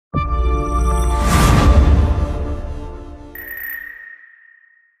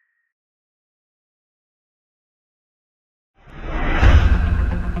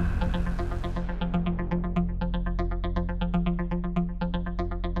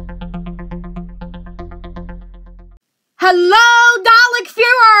Hello, Dalek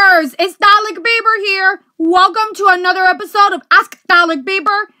viewers! It's Dalek Bieber here. Welcome to another episode of Ask Dalek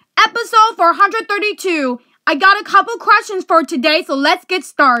Bieber, episode 432. I got a couple questions for today, so let's get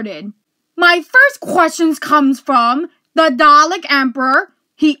started. My first question comes from the Dalek Emperor.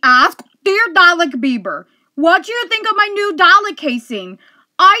 He asked, Dear Dalek Bieber, what do you think of my new Dalek casing?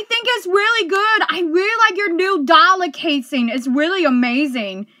 I think it's really good. I really like your new Dalek casing. It's really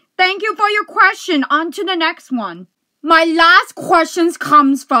amazing. Thank you for your question. On to the next one. My last question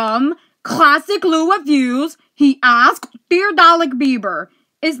comes from Classic Lou Reviews. He asked, Dear Dalek Bieber,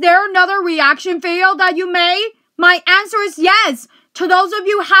 is there another reaction video that you made? My answer is yes. To those of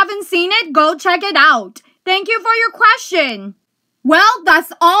you who haven't seen it, go check it out. Thank you for your question. Well,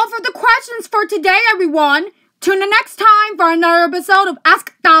 that's all for the questions for today, everyone. Tune in next time for another episode of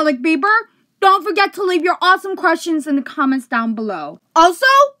Ask Dalek Bieber. Don't forget to leave your awesome questions in the comments down below. Also,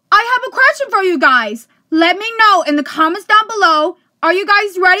 I have a question for you guys. Let me know in the comments down below. Are you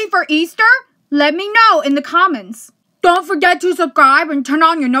guys ready for Easter? Let me know in the comments. Don't forget to subscribe and turn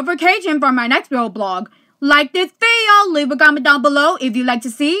on your notification for my next video blog. Like this video, leave a comment down below if you'd like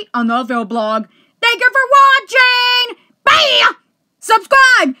to see another video blog. Thank you for watching! Bye!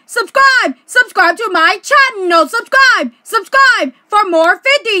 Subscribe to my channel. Subscribe for more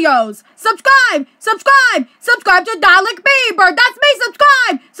videos. Subscribe to Dalek Bieber. That's me.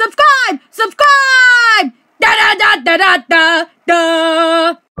 Subscribe. Da da da da da da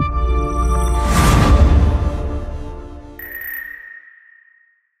da.